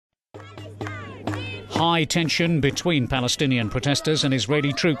High tension between Palestinian protesters and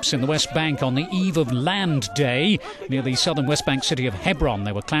Israeli troops in the West Bank on the eve of Land Day. Near the southern West Bank city of Hebron,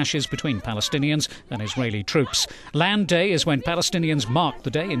 there were clashes between Palestinians and Israeli troops. Land Day is when Palestinians marked the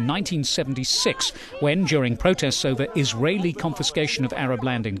day in 1976, when, during protests over Israeli confiscation of Arab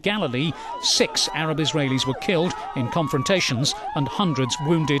land in Galilee, 6 Arab Israelis were killed in confrontations and hundreds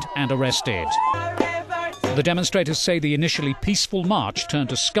wounded and arrested. The demonstrators say the initially peaceful march turned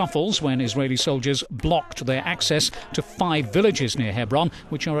to scuffles when Israeli soldiers blocked their access to 5 villages near Hebron,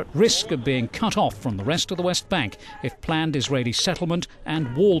 which are at risk of being cut off from the rest of the West Bank if planned Israeli settlement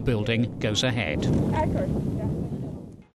and wall building goes ahead.